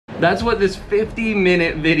That's what this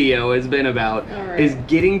 50-minute video has been about, is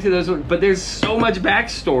getting to those, but there's so much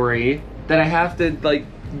backstory that I have to, like,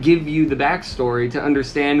 give you the backstory to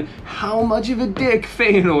understand how much of a dick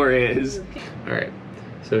Feänor is. Alright,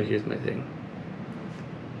 so here's my thing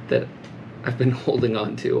that I've been holding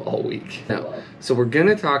on to all week. Now, so we're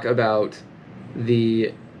gonna talk about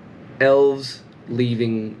the elves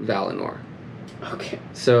leaving Feänor. Okay.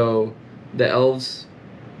 So, the elves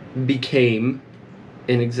became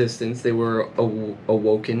in existence. They were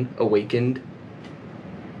awakened.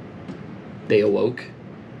 They awoke.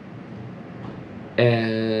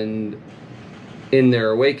 And in their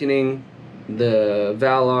awakening, the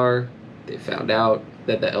Valar, they found out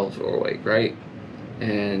that the elves were awake, right?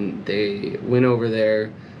 And they went over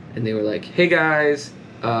there and they were like, hey guys,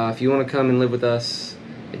 if you want to come and live with us,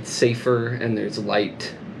 it's safer and there's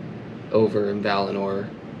light over in Feänor,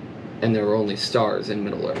 and there were only stars in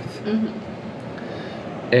Middle-earth.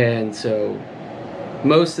 And so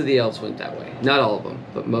most of the elves went that way. Not all of them,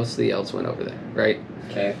 but most of the elves went over there, right?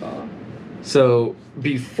 Okay, follow. So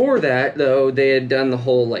before that, though, they had done the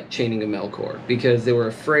whole, like, chaining of Melkor, because they were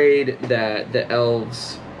afraid that the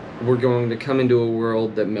elves were going to come into a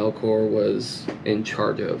world that Melkor was in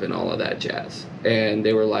charge of and all of that jazz. And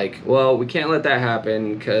they were like, well, we can't let that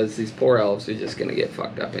happen because these poor elves are just going to get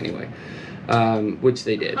fucked up anyway. Which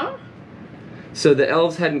they did. Huh? So the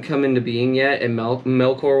elves hadn't come into being yet, and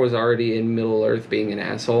Melkor was already in Middle-earth being an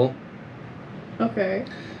asshole. Okay.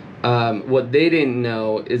 What they didn't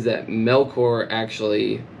know is that Melkor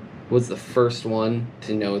actually was the first one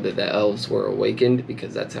to know that the elves were awakened,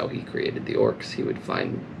 because that's how he created the orcs. He would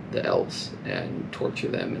find the elves and torture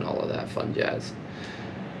them and all of that fun jazz.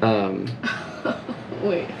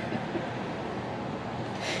 Wait.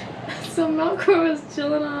 So Melkor was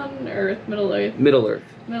chilling on Earth, Middle-earth. Middle-earth.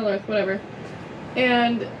 Middle-earth, whatever.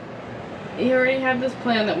 And he already had this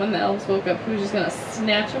plan that when the elves woke up, he was just gonna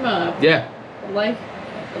snatch them up. Yeah. Like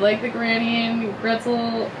the Granny and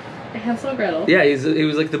Gretel, Hansel and Gretel. Yeah, he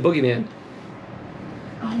was like the boogeyman.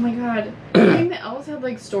 Oh my god. I think the elves had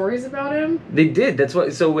like stories about him. They did. That's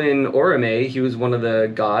what. So when Orome, he was one of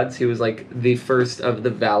the gods. He was like the first of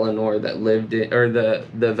the Valinor that lived in, or the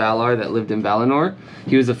Valar that lived in Valinor.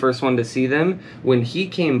 He was the first one to see them. When he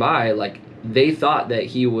came by, like, they thought that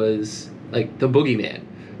he was like the boogeyman.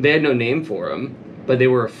 They had no name for him, but they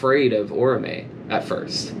were afraid of Orome at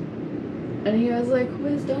first. And he was like, who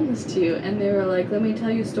has done this to you? And they were like, let me tell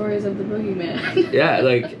you stories of the boogeyman. Yeah,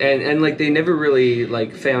 like, and like, they never really,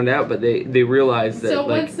 like, found out, but they realized that, so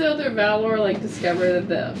like... once the other Valar, like, discovered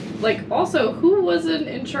that like, also, who wasn't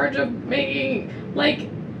in charge of making, like,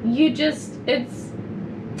 you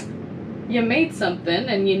made something,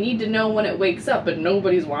 and you need to know when it wakes up, but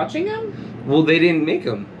nobody's watching him? Well, they didn't make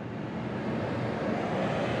him.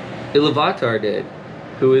 Iluvatar did.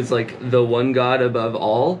 Who is like the one god above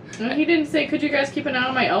all. And he didn't say, could you guys keep an eye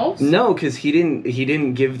on my elves? No, because he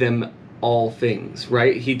didn't give them all things,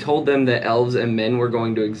 right? He told them that elves and men were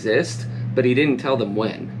going to exist, but he didn't tell them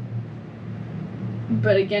when.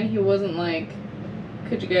 But again, he wasn't like,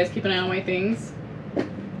 could you guys keep an eye on my things?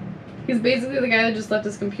 He's basically the guy that just left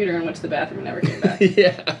his computer and went to the bathroom and never came back.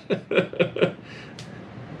 Yeah.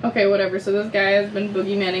 Okay, whatever. So this guy has been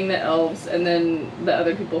boogeymanning the elves, and then the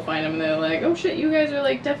other people find him, and they're like, oh shit, you guys are,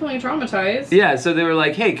 like, definitely traumatized. Yeah, so they were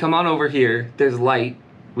like, hey, come on over here. There's light.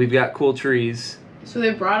 We've got cool trees. So they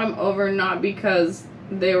brought him over not because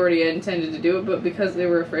they already intended to do it, but because they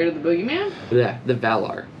were afraid of the boogeyman? Yeah, the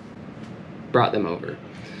Valar brought them over.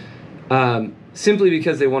 Simply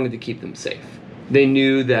because they wanted to keep them safe. They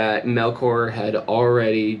knew that Melkor had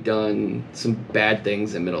already done some bad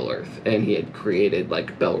things in Middle-earth, and he had created,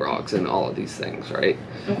 like, Balrogs and all of these things, right?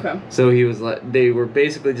 Okay. So he was like, they were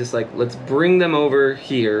basically just like, let's bring them over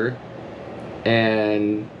here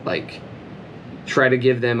and, like, try to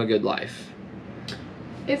give them a good life.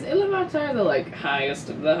 Is Iluvatar the, like, highest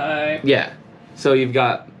of the high? Yeah. So you've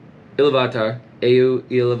got Iluvatar,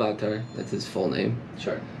 Iluvatar, that's his full name.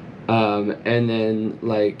 Sure. And then,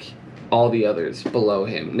 like, all the others below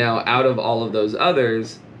him. Now, out of all of those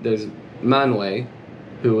others, there's Manwë,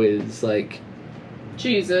 who is, like...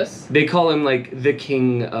 Jesus. They call him, like, the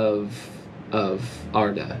king of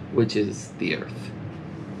Arda, which is the earth.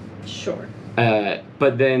 Sure.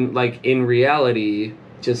 But then, like, in reality,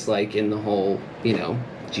 just like in the whole, you know,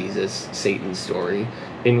 Jesus, Satan story,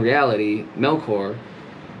 in reality, Melkor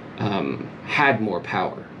had more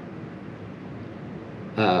power.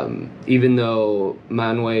 Even though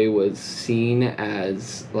Manwë was seen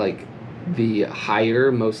as, like, the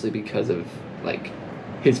higher, mostly because of, like,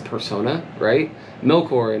 his persona, right?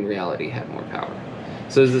 Melkor, in reality, had more power.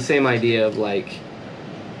 So it's the same idea of, like,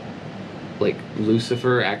 like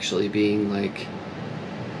Lucifer actually being like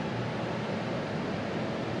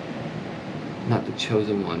not the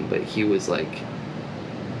chosen one, but he was like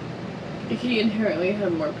he inherently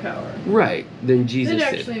had more power. Right, than Jesus It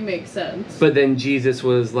did. actually makes sense. But then Jesus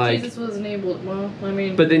was like... Jesus wasn't able... Well, I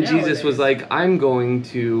mean... But then nowadays. Jesus was like, I'm going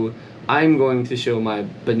to show my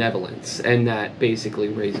benevolence. And that basically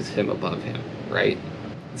raises him above him, right?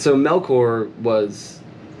 So Melkor was,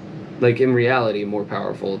 like, in reality, more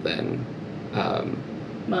powerful than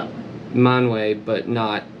Manwë, but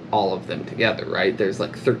not all of them together, right? There's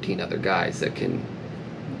like 13 other guys that can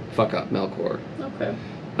fuck up Melkor. Okay.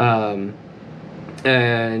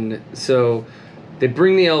 And so they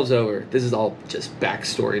bring the elves over. This is all just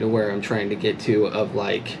backstory to where I'm trying to get to of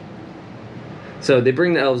like... So they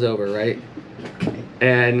bring the elves over, right?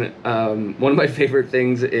 And one of my favorite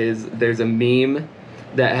things is there's a meme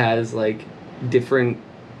that has like different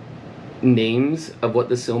names of what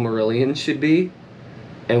the Silmarillion should be.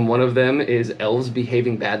 And one of them is elves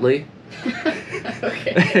behaving badly.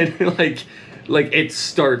 Okay. And like it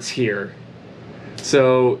starts here.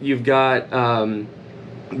 So you've got,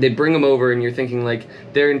 they bring them over and you're thinking like,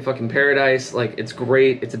 they're in fucking paradise, like it's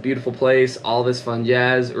great, it's a beautiful place, all this fun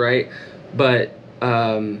jazz, right? But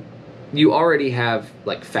you already have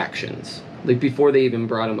like factions. Like before they even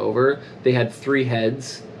brought them over, they had 3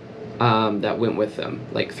 heads that went with them.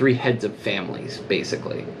 Like 3 heads of families,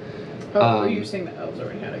 basically. Oh, you're saying the elves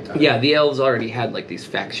already had it? Yeah, the elves already had like these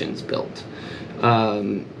factions built.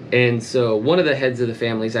 And so one of the heads of the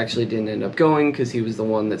families actually didn't end up going because he was the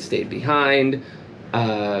one that stayed behind,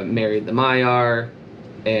 married the Maiar,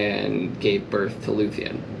 and gave birth to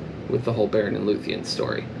Luthien, with the whole Beren and Luthien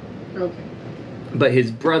story. Okay. But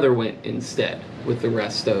his brother went instead with the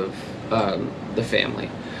rest of the family.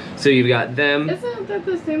 So you've got them. Isn't that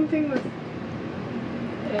the same thing with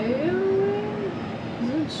Eowyn?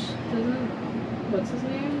 Doesn't what's his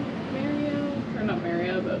name? Mario? Or not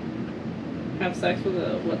Mario, but have sex with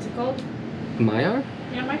a, what's it called? Maiar?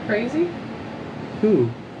 Yeah, am I crazy? Who?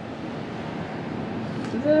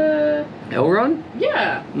 Elrond?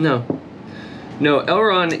 Yeah. No,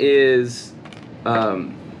 Elrond is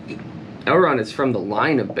from the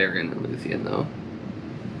line of Beren and Luthien, though.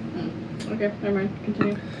 Okay, never mind.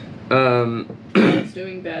 Continue. Elves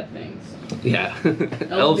doing bad things. Yeah.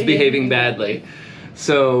 Elves behaving badly.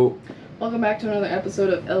 So... Welcome back to another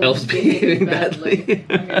episode of Elves Behaving Badly.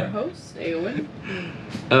 I'm your host, Eowyn.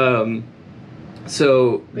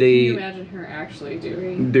 So but they... Can you imagine her actually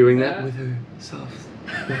doing that with her soft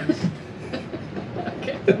voice?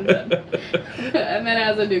 Okay, I'm done. And then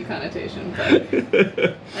has a new connotation,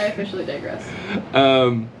 but I officially digress.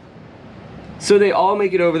 So they all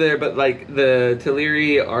make it over there, but like the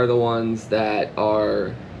Teleri are the ones that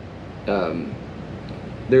are,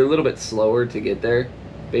 they're a little bit slower to get there,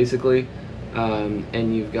 basically.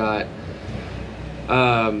 And you've got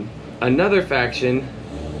another faction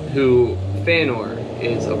who Feänor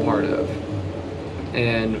is a part of.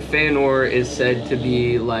 And Feänor is said to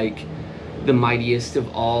be like the mightiest of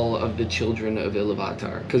all of the children of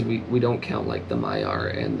Iluvatar, because we don't count like the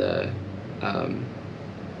Maiar and the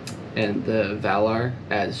Valar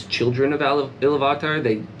as children of Iluvatar.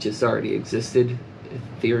 They just already existed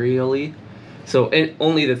ethereally. So, and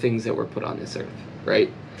only the things that were put on this earth, right?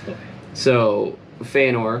 Okay. So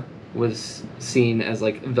Feanor was seen as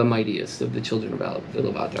like the mightiest of the children of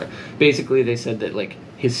Iluvatar. Basically, they said that like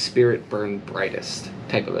his spirit burned brightest,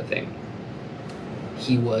 type of a thing.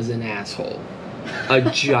 He was an asshole, a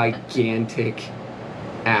gigantic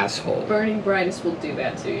asshole. Burning brightest will do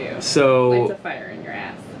that to you. So lights a fire in your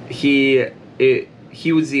ass. He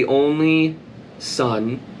was the only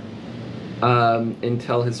son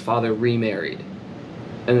until his father remarried,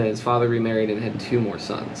 and then his father remarried and had 2 more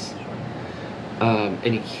sons. And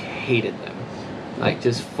he hated them, like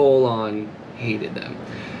just full on hated them.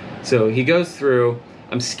 So he goes through.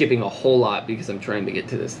 I'm skipping a whole lot because I'm trying to get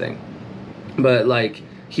to this thing, but like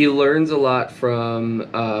he learns a lot from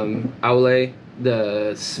Aule,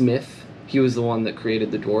 the smith. He was the one that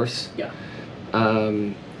created the dwarfs. Yeah.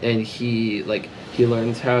 And he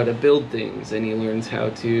learns how to build things, and he learns how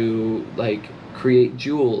to like create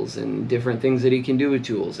jewels and different things that he can do with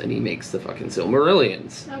jewels, and he makes the fucking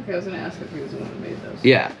Silmarillions. Okay, I was gonna ask if he was the one who made those.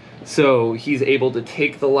 Yeah, so he's able to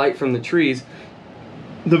take the light from the trees.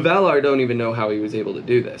 The Valar don't even know how he was able to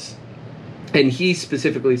do this, and he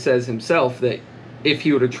specifically says himself that if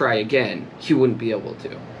he were to try again, he wouldn't be able to.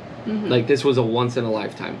 Mm-hmm. Like this was a once in a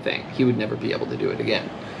lifetime thing. He would never be able to do it again.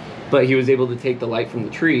 But he was able to take the light from the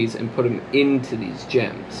trees and put them into these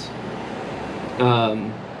gems.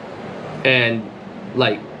 And,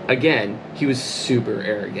 like, again, he was super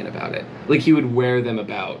arrogant about it. Like, he would wear them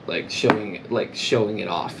about, like showing it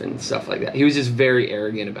off and stuff like that. He was just very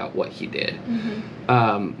arrogant about what he did.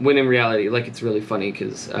 When in reality, like, it's really funny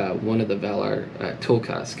because one of the Valar,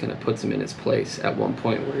 Tulkas, kind of puts him in his place at one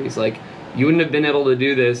point where he's like, you wouldn't have been able to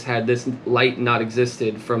do this had this light not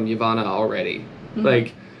existed from Yavanna already.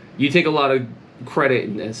 Like, you take a lot of credit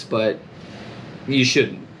in this, but you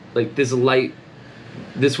shouldn't. Like, this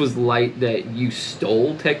was light that you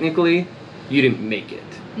stole, technically. You didn't make it.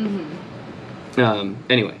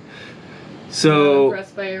 Anyway. So... I'm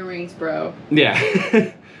impressed by your rings, bro.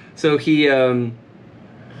 Yeah. So he, so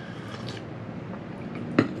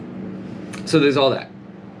there's all that.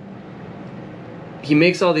 He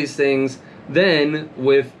makes all these things, then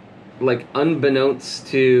with, like, unbeknownst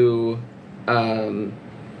to the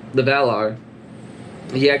Valar,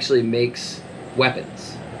 he actually makes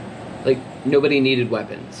weapons. Like, nobody needed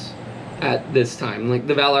weapons at this time. Like,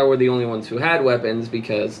 the Valar were the only ones who had weapons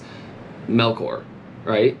because Melkor,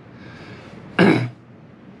 right?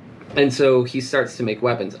 And so he starts to make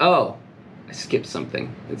weapons. Oh, I skipped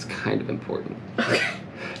something. It's kind of important. Okay.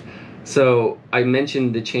 So I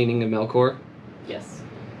mentioned the chaining of Melkor. Yes.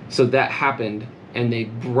 So that happened, and they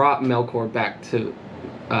brought Melkor back to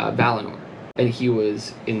Valinor, and he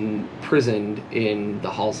was imprisoned in the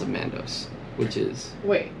halls of Mandos, which is...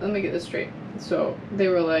 Wait, let me get this straight. So they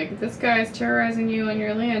were like, this guy's terrorizing you on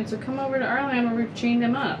your land, so come over to our land where we've chained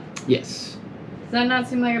him up. Yes. Does that not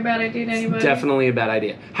seem like a bad idea to anybody? It's definitely a bad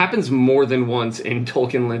idea. Happens more than once in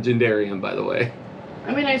Tolkien Legendarium, by the way.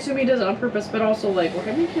 I mean, I assume he does it on purpose, but also, like, why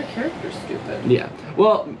make your character stupid? Yeah.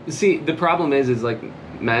 Well, see, the problem is like,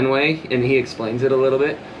 Manwë, and he explains it a little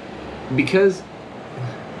bit, because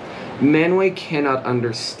Manwë cannot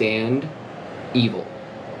understand evil.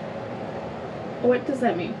 What does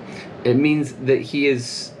that mean? It means that he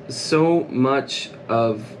is so much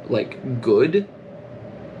of, like, good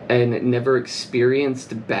and never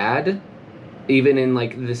experienced bad, even in,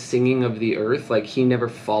 like, the singing of the earth. Like, he never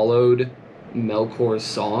followed Melkor's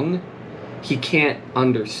song. He can't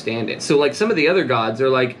understand it. So, like, some of the other gods are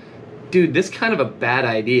like, dude, this is kind of a bad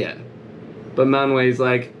idea. But Manwë's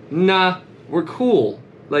like, nah, we're cool.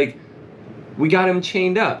 Like, we got him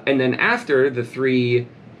chained up. And then after the three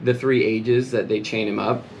ages that they chain him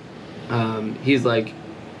up, he's like,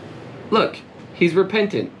 look, he's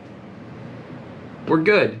repentant. We're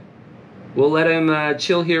good. We'll let him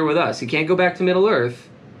chill here with us. He can't go back to Middle-earth,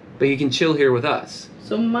 but he can chill here with us.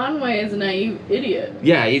 So Manwë is a naive idiot.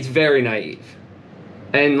 Yeah, he's very naive.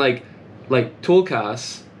 And like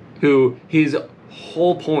Tulkas, who his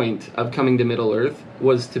whole point of coming to Middle-earth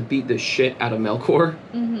was to beat the shit out of Melkor.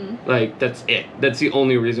 Like, that's it. That's the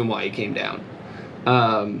only reason why he came down.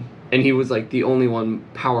 And he was, like, the only one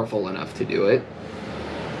powerful enough to do it.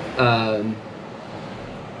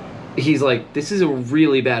 He's like, this is a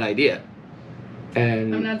really bad idea.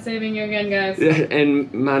 And I'm not saving you again, guys.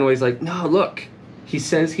 And Manwë's like, no, look, he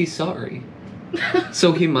says he's sorry.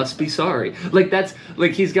 So he must be sorry. Like, that's,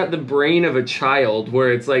 like, he's got the brain of a child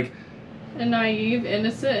where it's like... A naive,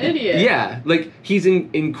 innocent idiot. Yeah, like, he's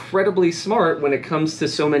incredibly smart when it comes to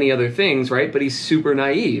so many other things, right? But he's super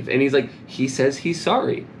naive. And he's like, he says he's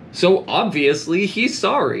sorry. So obviously he's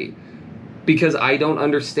sorry. Because I don't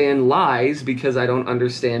understand lies, because I don't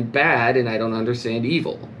understand bad, and I don't understand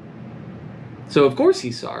evil. So of course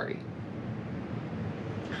he's sorry.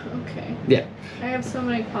 Okay. Yeah. I have so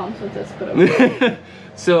many problems with this, but okay.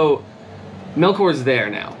 So, Melkor's there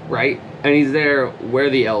now, right? And he's there where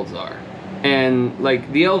the elves are. And,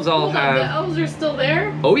 like, the elves all Hold have... on, the elves are still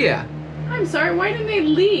there? Oh, yeah. I'm sorry, why didn't they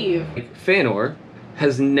leave? Feänor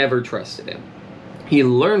has never trusted him. He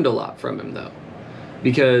learned a lot from him, though.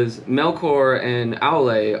 Because Melkor and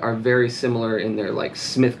Aule are very similar in their, like,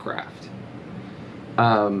 smithcraft.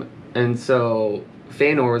 And so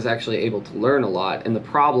Feänor was actually able to learn a lot, and the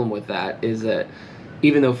problem with that is that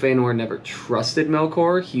even though Feänor never trusted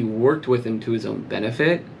Melkor, he worked with him to his own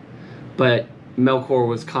benefit, but Melkor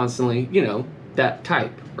was constantly, you know, that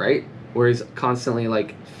type, right? Where he's constantly,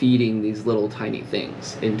 like, feeding these little tiny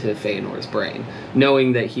things into Feanor's brain,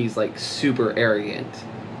 knowing that he's, like, super arrogant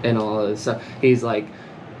and all of this stuff. He's, like,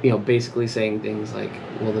 you know, basically saying things like,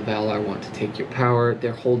 well, the Valar want to take your power,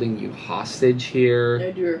 they're holding you hostage here.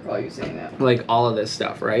 I do recall you saying that. Like, all of this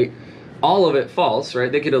stuff, right? All of it false,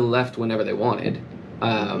 right? They could have left whenever they wanted.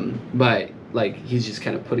 But, like, he's just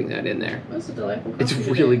kind of putting that in there. That's a delightful coffee. It's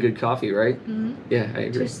really good coffee, right? Mm-hmm. Yeah, I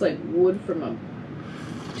agree. Tastes like wood from a...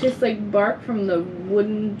 Tastes like bark from the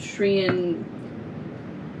wooden tree in...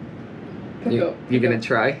 You're gonna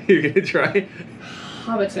try? You're gonna try?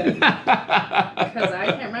 Hobbiton. Because I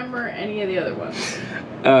can't remember any of the other ones.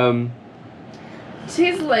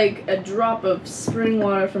 tastes like a drop of spring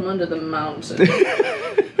water from under the mountain.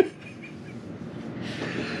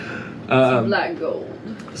 Some black gold.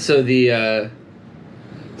 So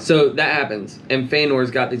so that happens, and Feanor's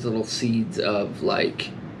got these little seeds of like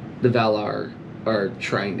the Valar are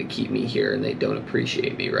trying to keep me here and they don't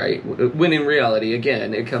appreciate me, right? When in reality,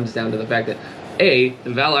 again, it comes down to the fact that A, the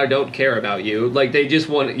Valar don't care about you. Like, they just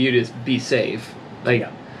want you to be safe. Like,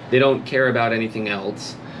 they don't care about anything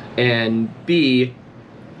else. And B,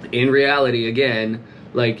 in reality, again,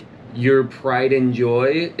 like, your pride and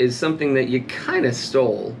joy is something that you kind of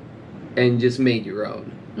stole and just made your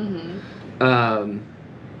own.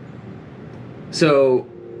 So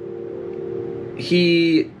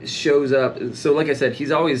he shows up. So like I said,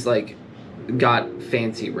 he's always like got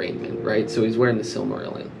fancy raiment, right? So he's wearing the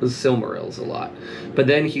Silmarils a lot. But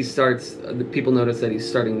then he starts, people notice that he's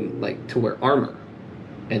starting like to wear armor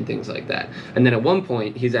and things like that. And then at one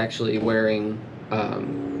point he's actually wearing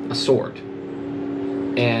a sword.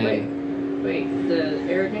 And wait, the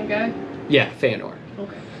arrogant guy? Yeah, Feanor.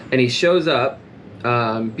 Okay. And he shows up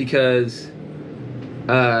because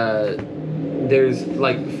there's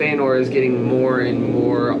like Feanor is getting more and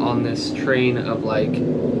more on this train of like,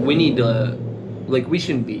 we need to, like, we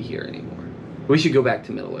shouldn't be here anymore. We should go back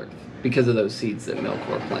to Middle Earth because of those seeds that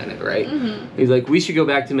Melkor planted, right? He's like, we should go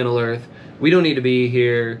back to Middle Earth. We don't need to be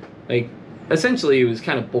here. Like, essentially, he was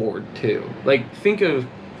kind of bored too. Like, think of,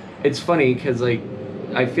 it's funny because like,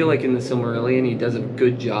 I feel like in the Silmarillion he does a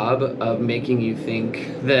good job of making you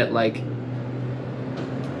think that like,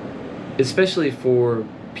 especially for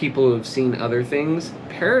people who have seen other things,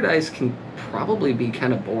 paradise can probably be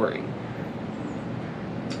kind of boring.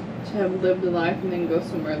 To have lived a life and then go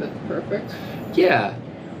somewhere that's perfect. Yeah.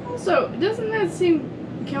 Also, doesn't that seem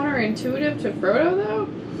counterintuitive to Frodo though?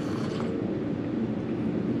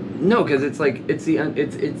 No, because it's like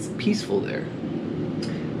it's peaceful there.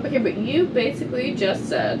 Okay, but you basically just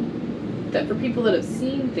said that for people that have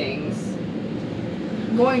seen things,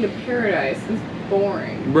 going to paradise is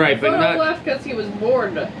boring. Right, but Frodo not left because he was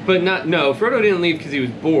bored. But not no. Frodo didn't leave because he was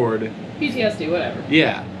bored. PTSD, whatever.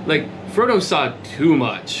 Yeah, like Frodo saw too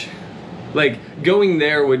much. Like going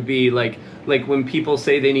there would be like when people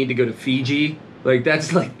say they need to go to Fiji. Like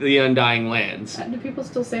that's like the Undying Lands. Do people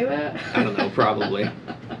still say that? I don't know, probably.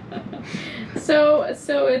 So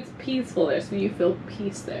it's peaceful there, so you feel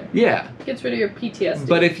peace there. Yeah. Gets rid of your PTSD.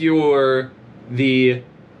 But if you're the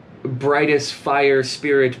brightest fire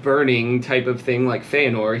spirit burning type of thing like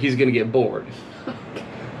Feanor, he's gonna get bored.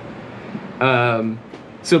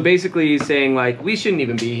 So basically he's saying like, we shouldn't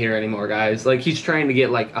even be here anymore, guys. Like he's trying to get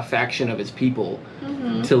like a faction of his people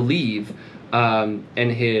to leave. And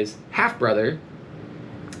his half-brother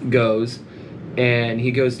goes and he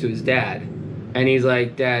goes to his dad and he's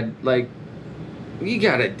like, Dad, like, you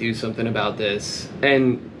gotta do something about this.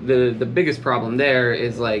 And the biggest problem there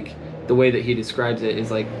is like, the way that he describes it is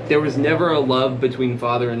like, there was never a love between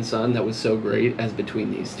father and son that was so great as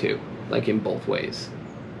between these two, like in both ways,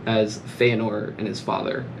 as Feanor and his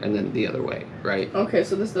father, and then the other way, right? Okay,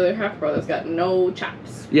 so this other half-brother's got no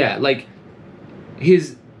chops. Yeah, like,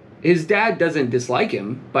 his dad doesn't dislike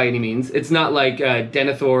him by any means. It's not like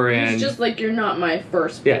Denethor and... He's just like, you're not my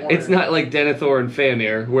firstborn. Yeah, it's not like Denethor and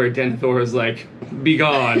Feanor, where Denethor is like, be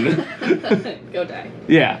gone. Go die.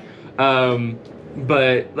 Yeah.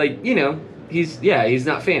 But, like, you know, he's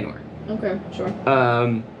not Feanor. Okay, sure.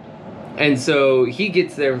 And so he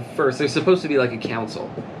gets there first. There's supposed to be like a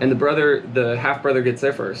council. And the half-brother gets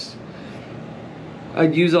there first.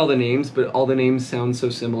 I'd use all the names, but all the names sound so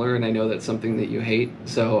similar, and I know that's something that you hate,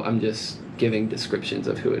 so I'm just giving descriptions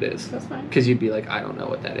of who it is. That's fine. Because you'd be like, I don't know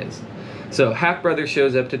what that is. So half-brother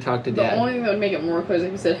shows up to talk to Dad. The only thing that would make it more clear is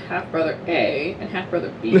if you said half-brother A and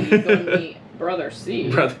half-brother B, going to be brother C.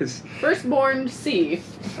 Brothers. Firstborn C,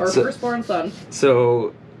 or firstborn son.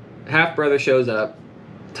 So half-brother shows up,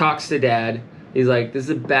 talks to Dad. He's like, this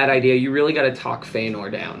is a bad idea. You really got to talk Feanor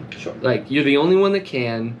down. Sure. Like, you're the only one that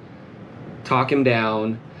can. Talk him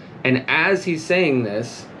down. And as he's saying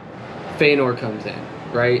this, Feanor comes in,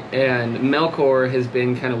 right? And Melkor has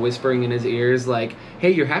been kind of whispering in his ears, like, hey,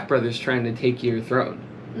 your half-brother's trying to take your throne.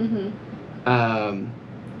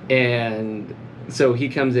 And so he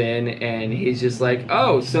comes in and he's just like,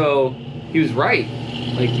 oh, so he was right.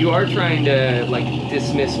 Like, you are trying to, like,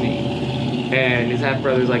 dismiss me. And his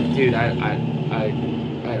half-brother's like, dude, I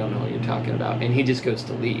don't know what you're talking about. And he just goes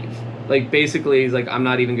to leave. Like, basically, he's like, I'm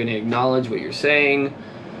not even going to acknowledge what you're saying.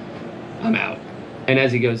 I'm out. And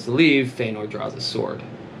as he goes to leave, Feanor draws a sword.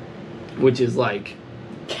 Which is like...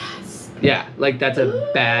 Yes. Yeah, like, that's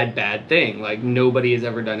a bad thing. Like, nobody has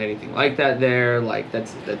ever done anything like that there. Like,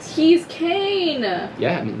 that's... He's Cain!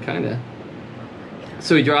 Yeah, I mean, kind of.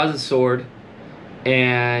 So he draws his sword,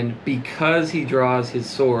 and because he draws his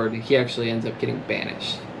sword, he actually ends up getting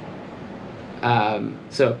banished.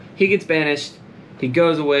 So he gets banished, he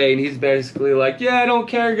goes away, and he's basically like, yeah, I don't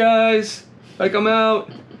care, guys. Like, I'm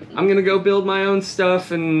out. I'm gonna go build my own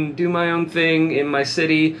stuff and do my own thing in my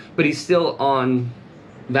city, but he's still on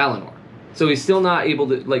Valinor. So he's still not able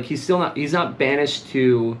to, like, he's not banished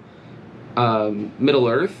to Middle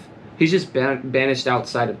Earth. He's just banished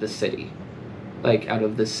outside of the city. Like, out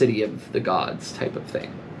of the city of the gods type of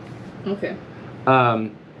thing. Okay.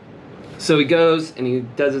 So he goes and he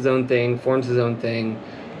does his own thing, forms his own thing.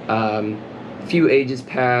 A few ages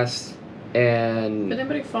pass, and... Did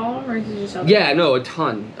anybody follow him, or did he just help Yeah, him? no, a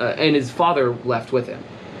ton. And his father left with him.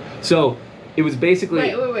 So, it was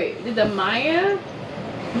basically... Wait. Did the Maya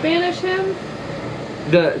banish him?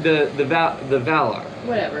 The Valar.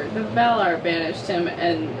 Whatever. The Valar banished him,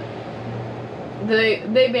 and...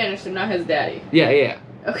 They banished him, not his daddy. Yeah.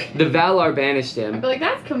 Okay. The Valar banished him. I feel like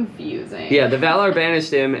that's confusing. Yeah, the Valar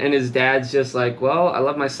banished him, and his dad's just like, well, I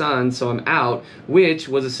love my son, so I'm out, which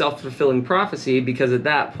was a self-fulfilling prophecy, because at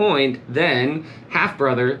that point, then,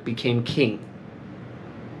 half-brother became king.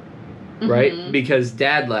 Right? Because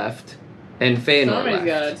dad left, and Feanor Somebody's left.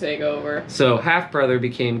 gotta take over. So half-brother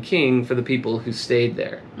became king for the people who stayed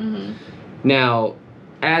there. Now,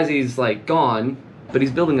 as he's, like, gone, but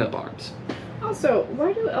he's building up arms. Also,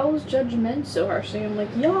 why do elves judge men so harshly? I'm like,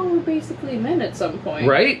 y'all were basically men at some point.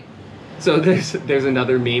 Right? So there's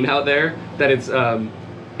another meme out there that it's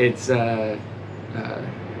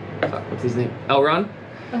what's his name? Elrond?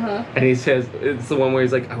 And he says, it's the one where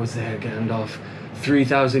he's like, I was there, Gandalf,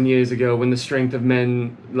 3,000 years ago when the strength of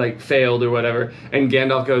men, like, failed or whatever. And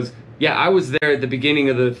Gandalf goes, yeah, I was there at the beginning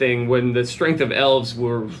of the thing when the strength of elves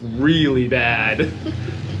were really bad.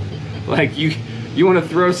 Like, you want to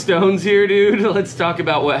throw stones here, dude? Let's talk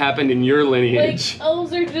about what happened in your lineage. Like,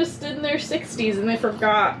 elves are just in their 60s and they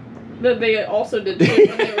forgot that they also did shit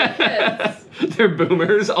when they were kids. They're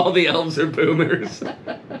boomers. All the elves are boomers.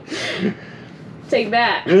 Take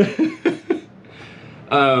that.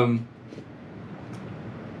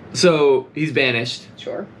 So he's banished.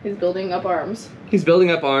 Sure. He's building up arms. He's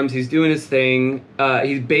building up arms. He's doing his thing.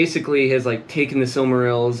 He basically has, like, taken the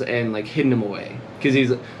Silmarils and, like, hidden them away. Because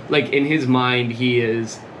he's, like, in his mind, he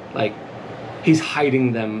is, like, he's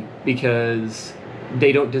hiding them because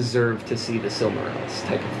they don't deserve to see the Silmarils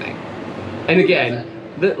type of thing. And again,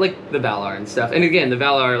 the Valar and stuff. And again, the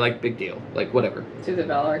Valar are, like, big deal. Like, whatever. Do the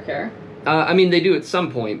Valar care? I mean, they do at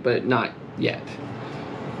some point, but not yet.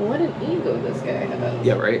 What an ego this guy has.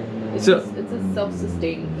 Yeah, right? It's So a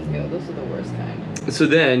self-sustaining ego. Those are the worst kind. So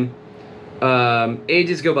then,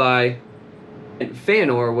 ages go by, and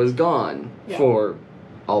Feanor was gone for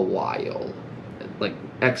a while, like,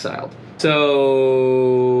 exiled.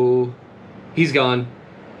 So he's gone.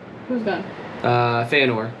 Who's gone?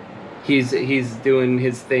 Feanor. He's doing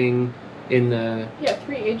his thing in the... Yeah,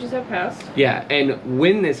 3 ages have passed. Yeah, and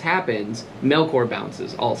when this happens, Melkor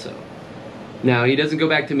bounces also. Now, he doesn't go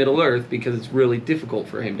back to Middle-earth because it's really difficult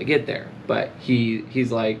for him to get there. But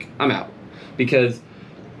he's like, I'm out. Because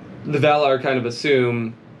the Valar kind of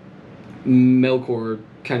assume Melkor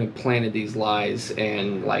kind of planted these lies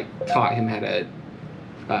and, like, taught him how to,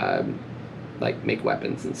 like, make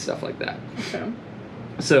weapons and stuff like that. Okay.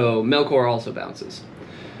 So, Melkor also bounces.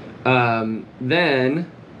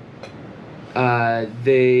 Then,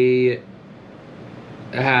 they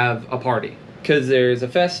have a party. Because there's a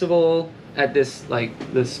festival at this,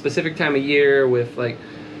 like, the specific time of year with, like,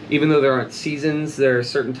 even though there aren't seasons, there are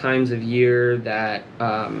certain times of year that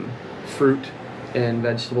fruit and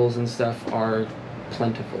vegetables and stuff are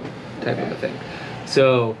plentiful type of a thing.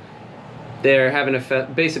 So they're having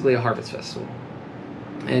basically a harvest festival.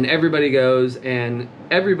 And everybody goes, and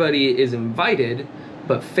everybody is invited,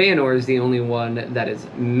 but Feanor is the only one that is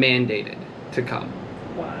mandated to come.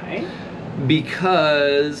 Why?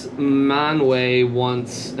 Because Manwë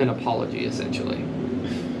wants an apology, essentially.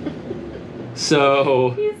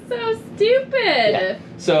 So... He's so stupid! Yeah.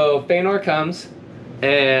 So Feanor comes,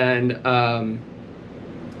 and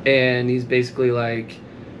he's basically like...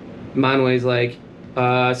 Manwë's like,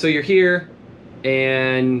 so you're here,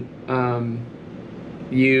 and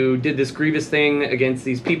you did this grievous thing against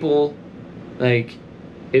these people, like,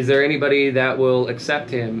 is there anybody that will accept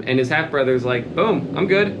him? And his half-brother's like, boom, I'm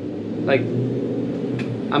good. Like,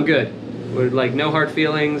 I'm good. With, like, no hard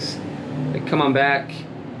feelings. Like, come on back.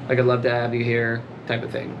 Like, I'd love to have you here, type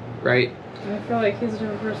of thing, right? I feel like he's the type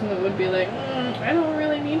of person that would be like, I don't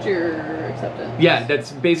really need your acceptance. Yeah,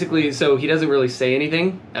 that's basically, so he doesn't really say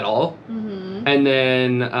anything at all. Mm-hmm. And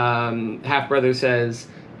then half-brother says,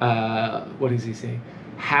 what does he say?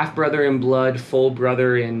 half brother in blood, full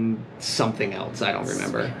brother in something else. I don't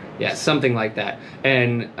remember. Yeah, something like that.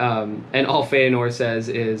 And all Feänor says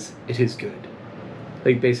is, "It is good."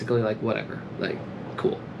 Like basically like whatever. Like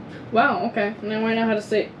cool. Wow. Okay. Now I know how to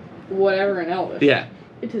say whatever in Elvish. Yeah.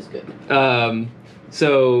 It is good.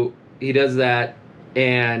 So he does that,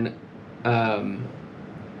 and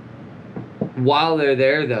while they're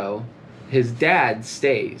there though, his dad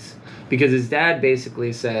stays. Because his dad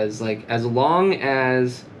basically says, like, as long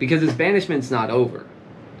as... Because his banishment's not over.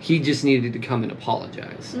 He just needed to come and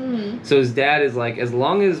apologize. Mm-hmm. So his dad is like, as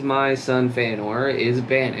long as my son Feanor is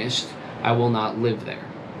banished, I will not live there.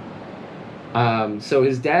 So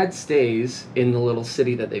his dad stays in the little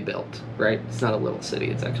city that they built, right? It's not a little city.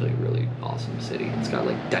 It's actually a really awesome city. It's got,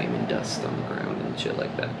 like, diamond dust on the ground and shit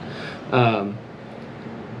like that.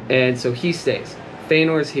 And so he stays.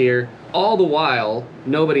 Feanor's here. All the while,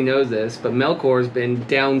 nobody knows this, but Melkor's been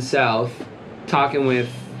down south talking with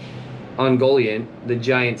Ungoliant, the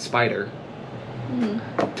giant spider,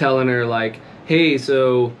 telling her, like, hey,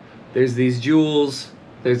 so there's these jewels,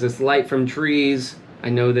 there's this light from trees, I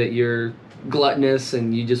know that you're gluttonous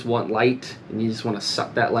and you just want light, and you just want to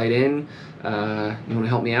suck that light in, you want to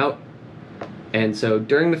help me out? And so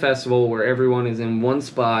during the festival, where everyone is in one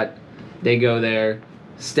spot, they go there,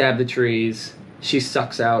 stab the trees. She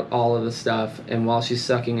sucks out all of the stuff, and while she's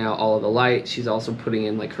sucking out all of the light, she's also putting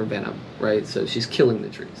in, like, her venom, right? So she's killing the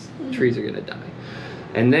trees. The trees are gonna die.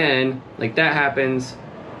 And then, like, that happens,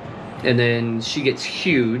 and then she gets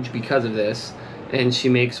huge because of this, and she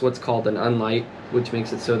makes what's called an unlight, which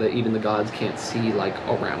makes it so that even the gods can't see, like,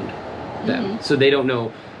 around them. So they don't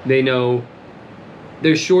know,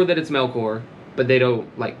 they're sure that it's Melkor, but they don't,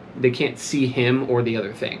 like, they can't see him or the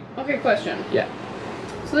other thing. Okay, question. Yeah.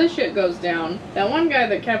 So this shit goes down. That one guy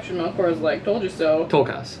that captured Melkor is like, told you so.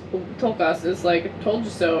 Tolkas. Tolkas is like, told you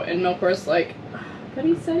so, and Melkor's like, but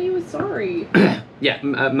he said he was sorry. Yeah,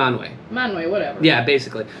 Manwë. Manwë, whatever. Yeah,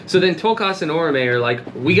 basically. So then Tolkas and Orome are like,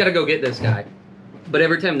 we gotta go get this guy. But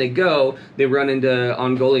every time they go, they run into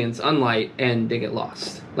Ungoliant's Unlight, and they get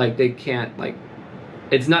lost. Like, they can't, like...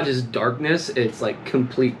 It's not just darkness, it's, like,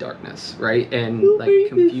 complete darkness, right? And, like,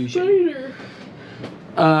 confusion.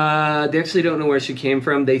 They actually don't know where she came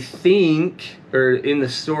from. They think, or in the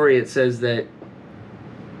story it says that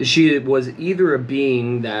she was either a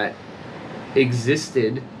being that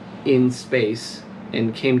existed in space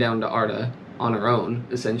and came down to Arda on her own,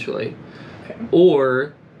 essentially. Okay.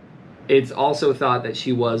 Or it's also thought that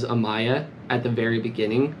she was a Maya at the very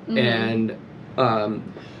beginning, and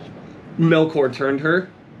Melkor turned her,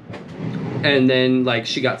 and then, like,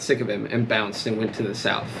 she got sick of him and bounced and went to the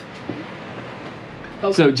south.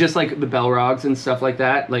 Okay. So just like the Balrogs and stuff like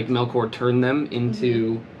that, like, Melkor turned them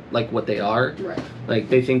into, like, what they are. Right. Like,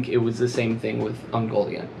 they think it was the same thing with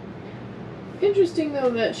Ungoliant. Interesting, though,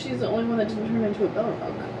 that she's the only one that didn't turn into a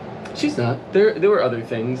Balrog. She's not. There were other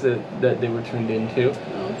things that they were turned into.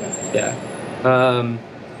 Oh, okay. Yeah.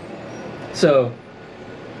 So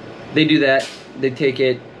they do that. They take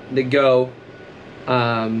it. They go.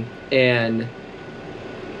 And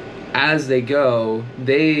as they go,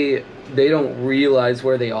 they don't realize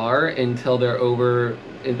where they are until they're over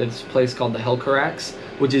in this place called the Helcarax,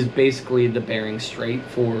 which is basically the Bering Strait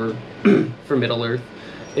for Middle-earth.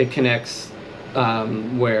 It connects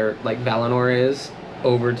where, like, Valinor is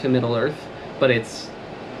over to Middle-earth, but it's,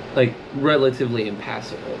 like, relatively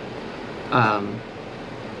impassable. But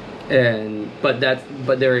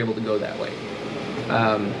they're able to go that way.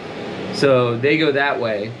 So they go that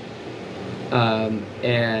way,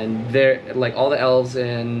 and they're, like, all the elves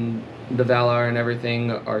and the Valar and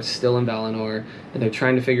everything are still in Valinor, and they're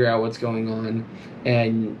trying to figure out what's going on.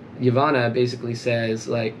 And Yavanna basically says,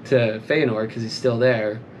 like, to Feanor, because he's still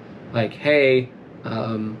there, like, hey,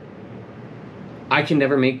 I can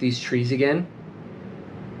never make these trees again,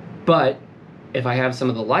 but if I have some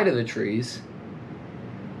of the light of the trees,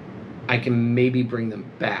 I can maybe bring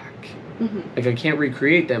them back. Like, I can't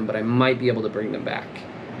recreate them, but I might be able to bring them back.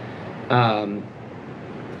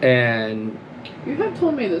 And you have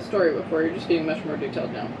told me this story before, you're just getting much more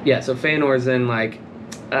detailed now. yeah, so Feanor's in, like,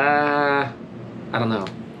 I don't know.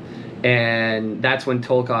 And that's when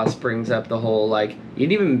Tolkas brings up the whole, like, you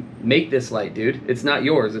didn't even make this light, dude. It's not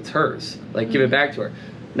yours, it's hers. Like, give it back to her.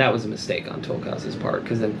 That was a mistake on Tolkas's part,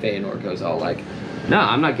 because then Feanor goes all like, no,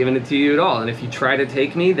 I'm not giving it to you at all. And if you try to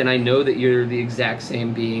take me, then I know that you're the exact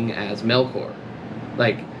same being as Melkor.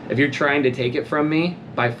 Like, if you're trying to take it from me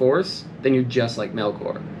by force, then you're just like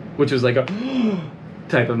Melkor. Which was like a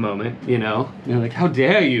type of moment, you know? You're like, how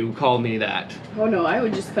dare you call me that? Oh no, I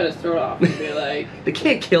would just cut his throat off and be like... They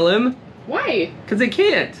can't kill him. Why? Because they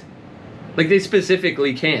can't. Like, they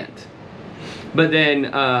specifically can't. But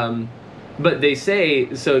then, but they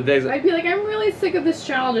say, so there's... I'd be like, I'm really sick of this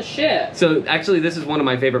childish shit. So actually, this is one of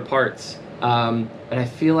my favorite parts. And I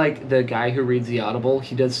feel like the guy who reads the Audible,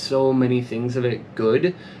 he does so many things of it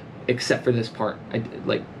good, except for this part.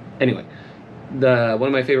 Anyway, one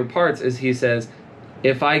of my favorite parts is he says,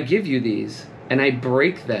 if I give you these and I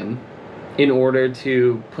break them in order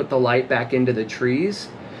to put the light back into the trees,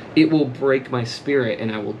 it will break my spirit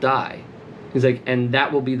and I will die. He's like, and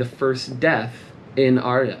that will be the first death in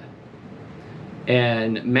Arda.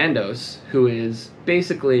 And Mandos, who is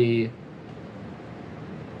basically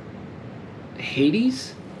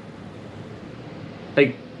Hades?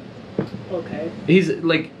 Like, okay. He's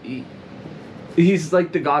like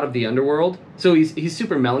the god of the underworld. So he's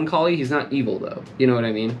super melancholy. He's not evil though. You know what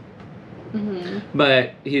I mean? Mm-hmm.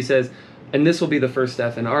 But he says, and this will be the first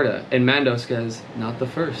death in Arda. And Mandos goes, not the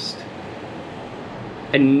first.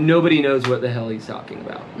 And nobody knows what the hell he's talking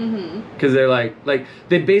about. Because they're like,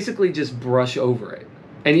 they basically just brush over it.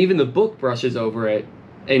 And even the book brushes over it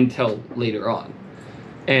until later on.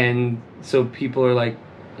 And so people are like,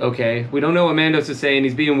 okay, we don't know what Mandos is saying.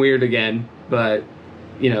 He's being weird again. But,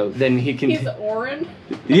 you know, then he can... He's Orin?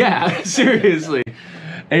 Yeah, seriously.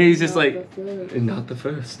 And he's just like, not the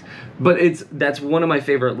first. But that's one of my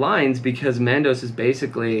favorite lines because Mandos is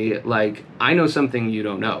basically like, I know something you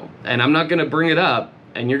don't know. And I'm not going to bring it up,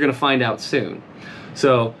 and you're going to find out soon.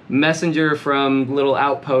 So, messenger from little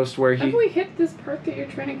outpost where he... Have we hit this part that you're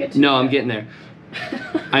trying to get to? No, I'm getting there.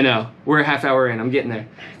 I know. We're a half hour in. I'm getting there.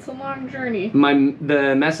 It's a long journey.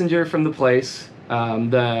 The messenger from the place,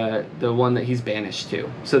 the one that he's banished to.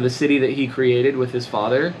 So the city that he created with his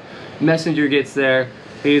father. Messenger gets there.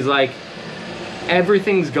 He's like,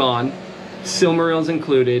 everything's gone. Silmarils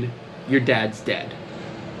included. Your dad's dead.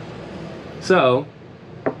 So,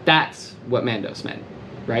 that's what Mandos meant,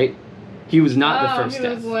 right? He was not the first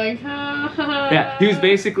death. He was like, ha, ha, ha. Yeah, he was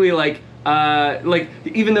basically like,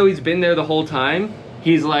 even though he's been there the whole time,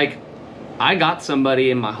 he's like, I got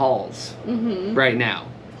somebody in my halls right now.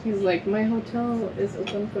 He's like, my hotel is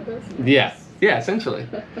open for business. Yeah, essentially.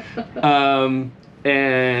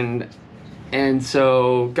 And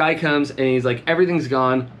so guy comes and he's like, everything's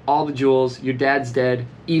gone, all the jewels, your dad's dead,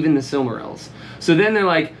 even the Silmarils. So then they're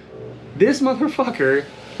like, this motherfucker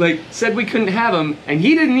said we couldn't have him, and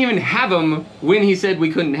he didn't even have him when he said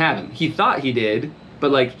we couldn't have him. He thought he did,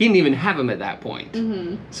 but he didn't even have him at that point.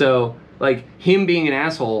 So him being an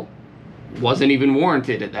asshole wasn't even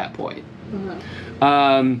warranted at that point.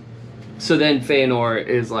 So then Feänor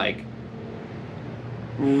is like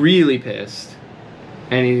really pissed,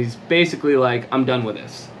 and he's basically like, I'm done with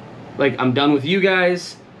this. I'm done with you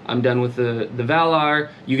guys. I'm done with the Valar.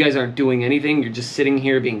 You guys aren't doing anything. You're just sitting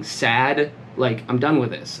here being sad. I'm done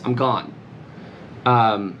with this. I'm gone.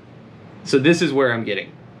 So this is where I'm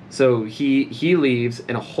getting. So he leaves,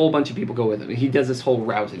 and a whole bunch of people go with him. He does this whole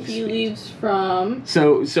rousing speech. He leaves from...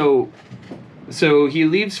 So he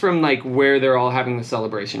leaves from where they're all having the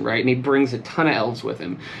celebration, right? And he brings a ton of elves with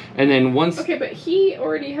him. And then once... Okay, but he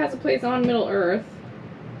already has a place on Middle-earth.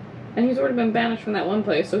 And he's already been banished from that one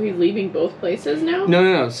place, so he's leaving both places now?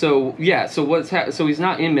 No. So, yeah, so so he's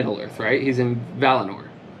not in Middle-earth, right? He's in Valinor.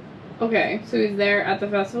 Okay, so he's there at the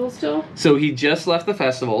festival still? So he just left the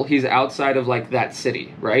festival. He's outside of, that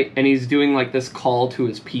city, right? And he's doing, this call to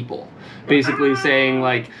his people. Basically saying,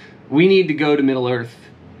 we need to go to Middle-earth.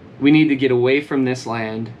 We need to get away from this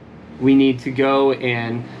land. We need to go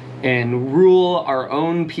and rule our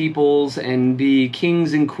own peoples and be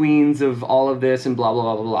kings and queens of all of this and blah,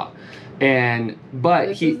 blah, blah, blah, blah. But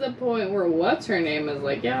this is the point where what's-her-name is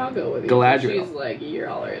like, yeah, I'll go with you. Galadriel. She's like, you're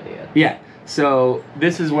all idiots. Yeah. So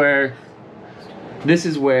this is where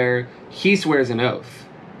he swears an oath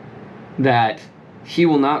that he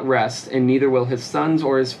will not rest, and neither will his sons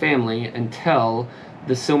or his family until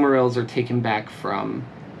the Silmarils are taken back from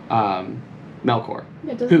Melkor.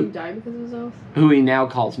 Yeah, doesn't he die because of his oath? Who he now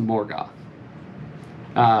calls Morgoth.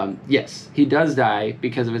 Yes, he does die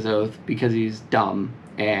because of his oath, because he's dumb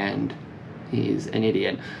and he's an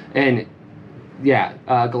idiot. And yeah,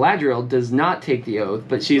 Galadriel does not take the oath,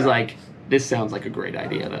 but she's like, this sounds like a great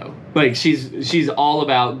idea, though. She's all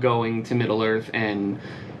about going to Middle-earth and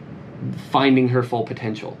finding her full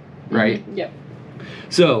potential, right? Yep.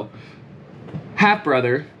 So,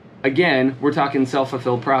 half-brother, again, we're talking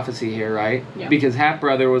self-fulfilled prophecy here, right? Yeah. Because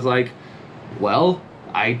half-brother was like, well,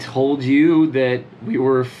 I told you that we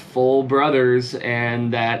were full brothers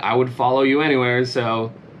and that I would follow you anywhere,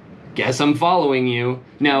 so guess I'm following you.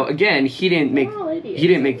 Now, again, he didn't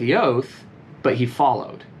make the oath, but he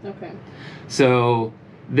followed. Okay. So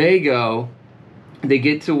they go, they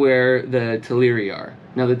get to where the Teleri are.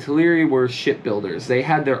 Now the Teleri were shipbuilders. They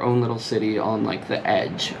had their own little city on like the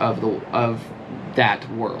edge of that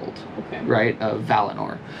world, Okay. right? Of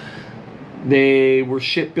Valinor. They were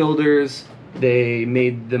shipbuilders. They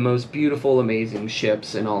made the most beautiful, amazing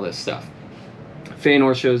ships and all this stuff.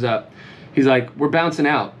 Feanor shows up. He's like, "We're bouncing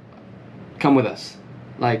out. Come with us.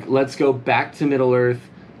 Like, let's go back to Middle Earth.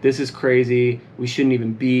 This is crazy. We shouldn't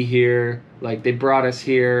even be here. Like, they brought us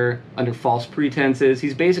here under false pretenses."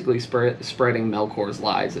 He's basically spreading Melkor's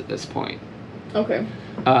lies at this point. Okay.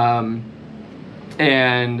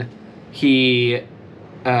 And he,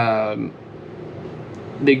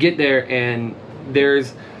 they get there, and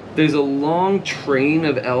there's a long train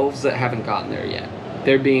of elves that haven't gotten there yet.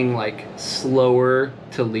 They're being like slower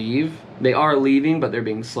to leave. They are leaving, but they're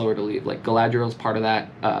being slower to leave. Like Galadriel's part of that.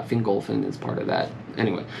 Fingolfin is part of that.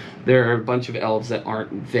 Anyway, there are a bunch of elves that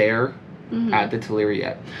aren't there at the Teleri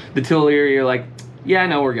yet. The Teleri are like, "Yeah,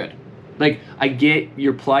 no, we're good. Like, I get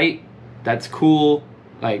your plight. That's cool.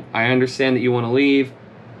 Like, I understand that you want to leave,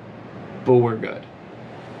 but we're good."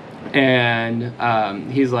 And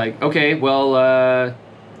he's like, "Okay, well,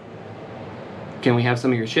 can we have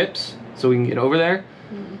some of your ships so we can get over there?"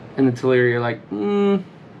 And the Teleri are like,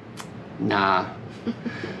 "Nah."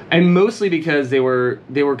 And mostly because they were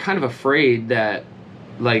kind of afraid that,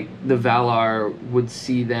 like, the Valar would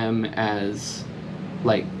see them as,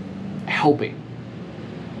 like, helping.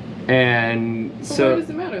 And so why does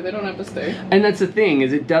it matter? They don't have to stay. And that's the thing,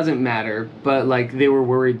 is it doesn't matter, but, like, they were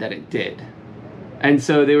worried that it did. And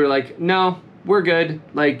so they were like, "No, we're good.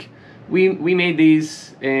 Like, we made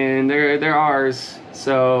these, and they're ours,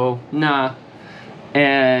 so nah."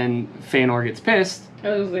 And Feanor gets pissed.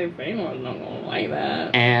 I was like, Feanor's not gonna like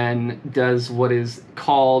that. And does what is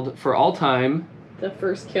called, for all time, The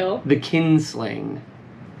first kill? the kinslaying.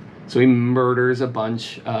 So he murders a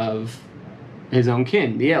bunch of his own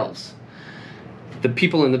kin, the elves. The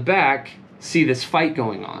people in the back see this fight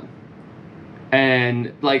going on.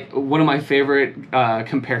 And, like, one of my favorite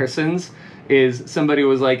comparisons is somebody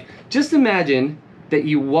was like, "Just imagine that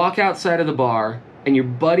you walk outside of the bar and your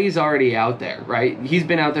buddy's already out there, right? He's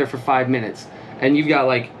been out there for 5 minutes, and you've got,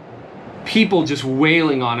 like, people just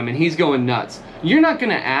wailing on him, and he's going nuts. You're not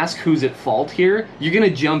going to ask who's at fault here. You're going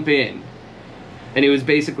to jump in." And it was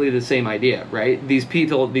basically the same idea, right? These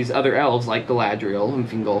people, these other elves, like Galadriel and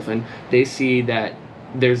Fingolfin, they see that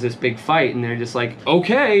there's this big fight, and they're just like,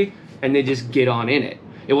 "Okay," and they just get on in it.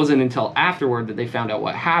 It wasn't until afterward that they found out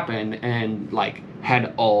what happened and, like,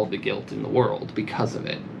 had all the guilt in the world because of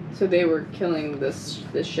it. So they were killing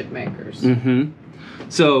the ship makers.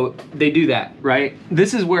 So they do that, right?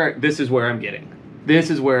 This is where I'm getting. This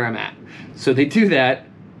is where I'm at. So they do that,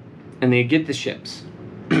 and they get the ships,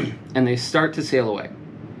 and they start to sail away.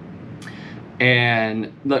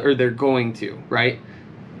 Or they're going to, right?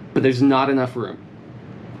 But there's not enough room.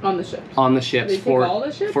 On the ships? On the ships. They take all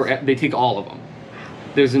the ships? They take all of them.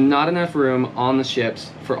 There's not enough room on the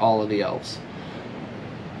ships for all of the elves.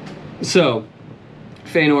 So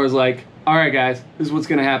Feanor's like, "All right, guys, this is what's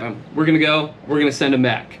going to happen. We're going to go. We're going to send them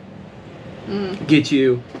back. Get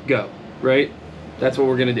you, go." Right? That's what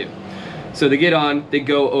we're going to do. So they get on. They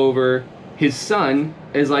go over. His son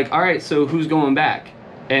is like, "All right, so who's going back?"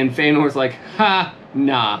 And Feanor's like, "Ha,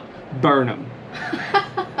 nah, burn them.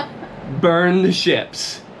 Burn the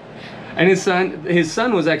ships." And his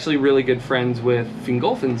son was actually really good friends with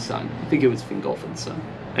Fingolfin's son. I think it was Fingolfin's son.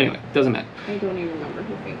 Anyway, doesn't matter. I don't even remember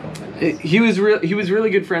who Fingolfin is. He was really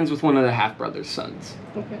good friends with one of the half-brothers' sons.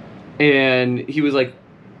 Okay. And he was like,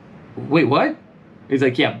 "Wait, what?" He's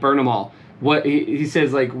like, "Yeah, burn them all." What he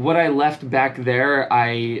says, like, "What I left back there,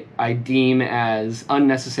 I deem as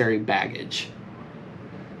unnecessary baggage."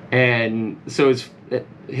 And so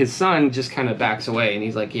his son just kind of backs away, and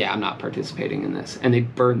he's like, "Yeah, I'm not participating in this." And they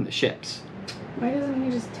burn the ships. Why doesn't he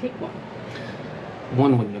just take one?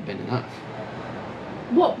 One wouldn't have been enough.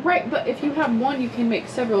 Well, right, but if you have one, you can make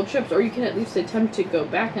several trips, or you can at least attempt to go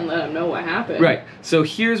back and let them know what happened. Right. So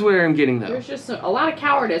here's where I'm getting, though. There's just a lot of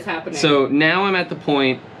cowardice happening. So now I'm at the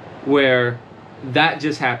point where that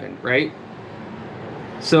just happened, right?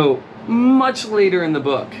 So much later in the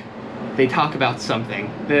book, they talk about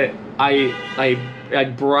something that I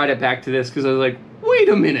brought it back to this because I was like, wait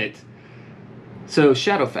a minute. So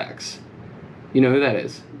Shadowfax, you know who that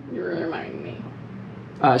is? You're reminding me.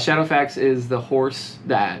 Shadowfax is the horse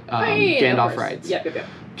that Gandalf rides. Yep.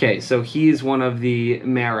 Okay, so he's one of the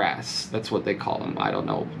Maras. That's what they call him. I don't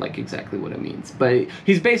know, like, exactly what it means. But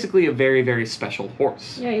he's basically a very, very special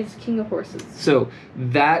horse. Yeah, he's king of horses. So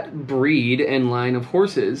that breed and line of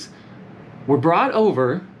horses were brought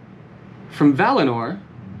over from Valinor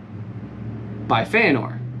by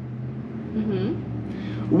Feanor.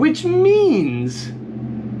 which means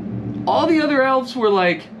all the other elves were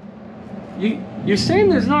like, you're saying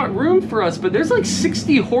there's not room for us, but there's like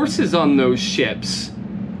 60 horses on those ships.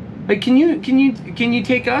 Like, can you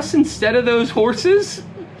take us instead of those horses?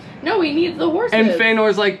 No, we need the horses. And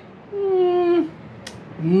Feanor's like,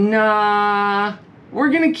 nah, we're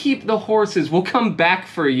gonna keep the horses. We'll come back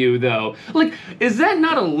for you, though. Like, is that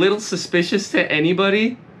not a little suspicious to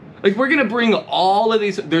anybody? Like, we're gonna bring all of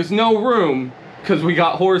these. There's no room because we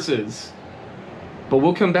got horses, but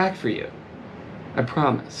we'll come back for you. I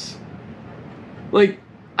promise. Like,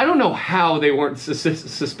 I don't know how they weren't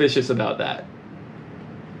suspicious about that.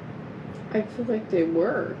 I feel like they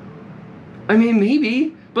were. I mean,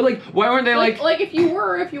 maybe, but like, why weren't they like? Like if you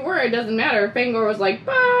were, it doesn't matter. If Feänor was like,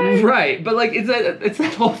 bye. Right, but like, it's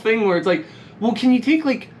that whole thing where it's like, well, can you take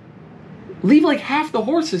like, leave like half the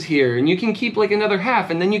horses here, and you can keep like another half,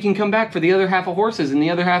 and then you can come back for the other half of horses and the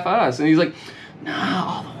other half of us. And he's like,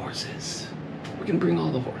 nah, all the horses. We're gonna bring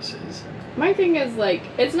all the horses. My thing is, like,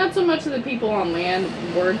 it's not so much that the people on land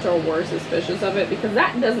weren't or were suspicious of it, because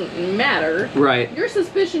that doesn't matter. Right. Your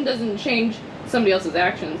suspicion doesn't change somebody else's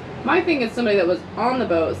actions. My thing is somebody that was on the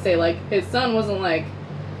boat, say, like, his son wasn't like,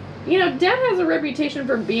 you know, Dad has a reputation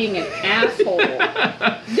for being an asshole.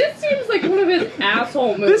 This seems like one of his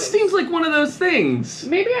asshole moves. This seems like one of those things.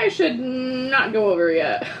 Maybe I should not go over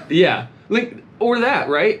yet. Yeah. Like, or that,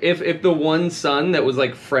 right? If the one son that was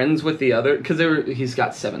like friends with the other, because he's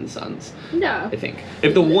got 7 sons. Yeah. I think.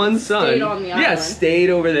 If the one son stayed on the island. Stayed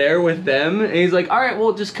over there with them, and he's like, all right,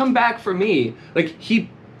 well, just come back for me. Like, he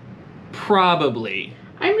probably.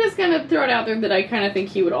 I'm just gonna throw it out there that I kind of think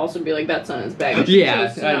he would also be like, that son is baggage.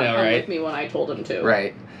 Yeah, I know, right? With me when I told him to.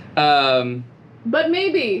 Right. But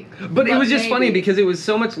maybe. But it was just funny because it was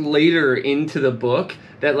so much later into the book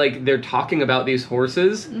that, like, they're talking about these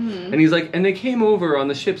horses. Mm-hmm. And he's like, and they came over on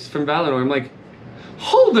the ships from Feänor. I'm like,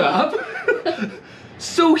 hold up.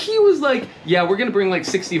 So he was like, yeah, we're going to bring like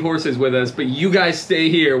 60 horses with us, but you guys stay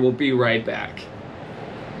here. We'll be right back.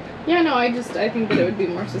 Yeah, no, I think that it would be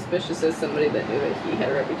more suspicious as somebody that knew that he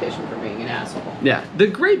had a reputation for being an asshole. Yeah, the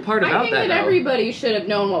great part about that, I think that everybody should have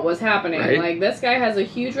known what was happening. Right? Like, this guy has a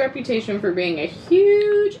huge reputation for being a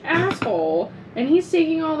huge asshole, and he's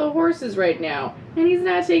taking all the horses right now, and he's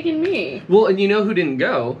not taking me. Well, and you know who didn't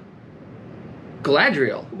go?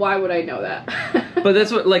 Galadriel. Why would I know that? But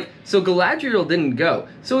that's what, like, so Galadriel didn't go.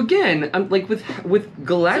 So again, I'm like, with Galadriel.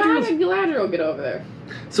 So how did Galadriel get over there?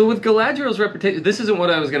 So with Galadriel's reputation, this isn't what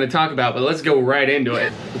I was going to talk about, but let's go right into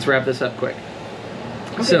it. Let's wrap this up quick.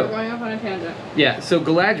 Okay, so, we're going off on a tangent. Yeah, so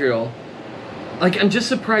Galadriel, like, I'm just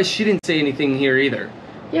surprised she didn't say anything here either.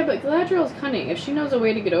 Yeah, but Galadriel's cunning. If she knows a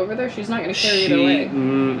way to get over there, she's not going to carry it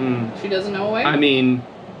away. She doesn't know a way? I mean,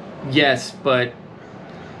 yes, but...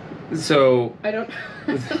 So... I don't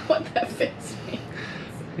know what that fits me.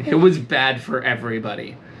 It was bad for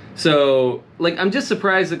everybody. So, like, I'm just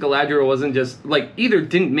surprised that Galadriel wasn't just, like, either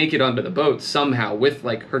didn't make it onto the boat somehow with,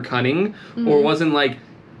 like, her cunning, or wasn't like,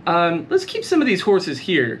 let's keep some of these horses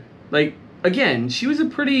here. Like, again, she was a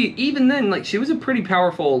pretty, even then, like, she was a pretty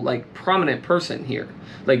powerful, like, prominent person here.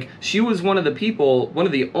 Like, she was one of the people, one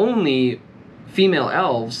of the only female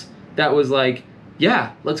elves that was like,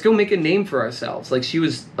 yeah, let's go make a name for ourselves. Like, she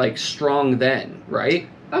was, like, strong then, right?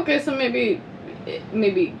 Okay, so maybe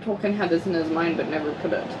Tolkien had this in his mind but never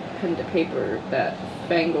put a pen to paper that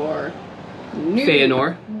Feänor knew.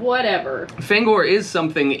 Feänor. Whatever. Feänor is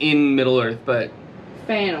something in Middle-earth, but...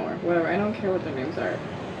 Feänor, whatever. I don't care what their names are.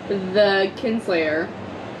 The Kinslayer.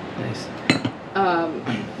 Nice.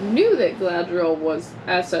 Knew that Galadriel was,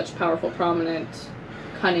 as such, powerful, prominent,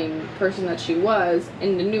 cunning person that she was.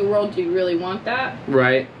 In the New World, do you really want that?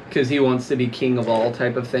 Right, because he wants to be king of all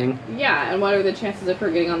type of thing. Yeah, and what are the chances of her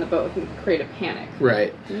getting on the boat and create a panic?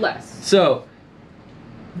 Right. Less. So...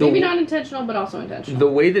 Maybe not intentional, but also intentional. The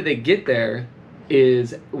way that they get there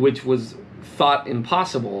is, which was thought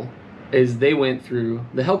impossible, is they went through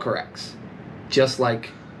the Helcarax, just like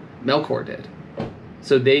Melkor did.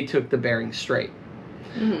 So they took the Bering Strait.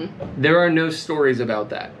 Mm-hmm. There are no stories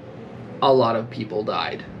about that. A lot of people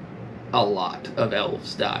died. A lot of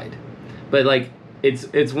elves died. But, like,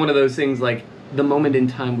 it's one of those things, like, the moment in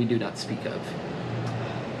time we do not speak of.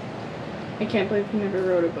 I can't believe he never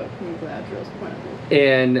wrote a book from Galadriel's point of view.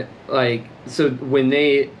 And, like, so when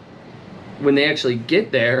they actually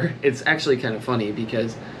get there, it's actually kind of funny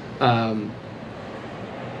because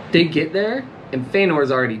they get there and Feanor's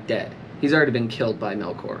already dead. He's already been killed by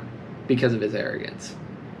Melkor because of his arrogance.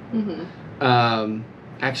 Mm-hmm.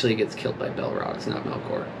 Actually, he gets killed by Belrogs, not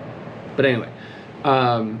Melkor. But anyway,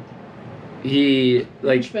 he,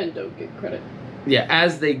 like... Frenchmen don't get credit. Yeah,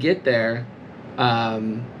 as they get there,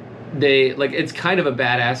 they like it's kind of a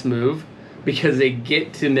badass move because they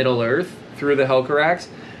get to Middle Earth through the Helcarax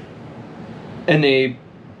and they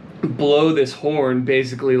blow this horn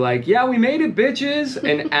basically like, yeah, we made it, bitches.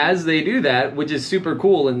 And as they do that, which is super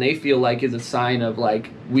cool and they feel like is a sign of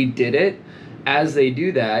like, we did it. As they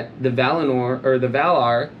do that, the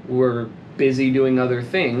Valar were busy doing other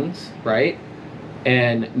things, right?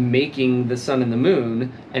 And making the sun and the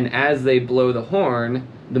moon. And as they blow the horn,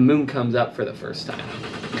 the moon comes up for the first time.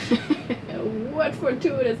 What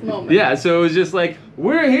fortuitous moment. Yeah, so it was just like,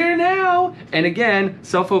 we're here now. And again,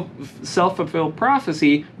 self-fulfilled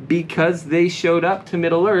prophecy, because they showed up to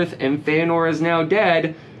Middle Earth and Feanor is now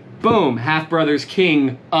dead, boom, half-brothers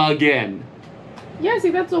king again. Yeah, see,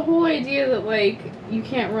 that's the whole idea that, like, you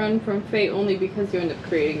can't run from fate only because you end up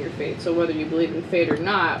creating your fate. So whether you believe in fate or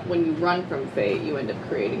not, when you run from fate, you end up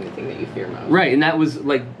creating the thing that you fear most. Right, and that was,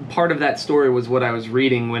 like, part of that story was what I was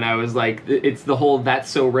reading when I was like, it's the whole That's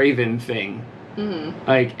So Raven thing. Mm-hmm.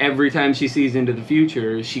 Like, every time she sees into the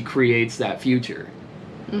future, she creates that future.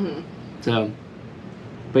 Mm-hmm. So,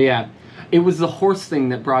 but yeah, it was the horse thing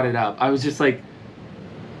that brought it up. I was just like,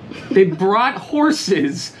 they brought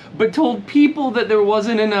horses, but told people that there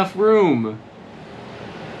wasn't enough room.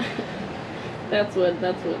 That's what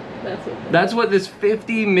this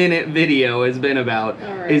 50-minute video has been about.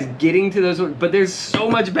 All right. Is getting to those. But there's so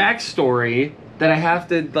much backstory that I have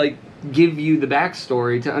to like give you the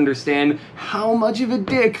backstory to understand how much of a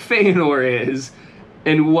dick Feanor is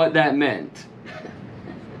and what that meant.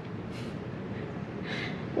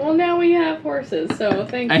 Well, now we have horses, so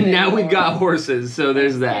thank you. And now we've got horses, so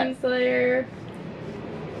there's that. Slayer.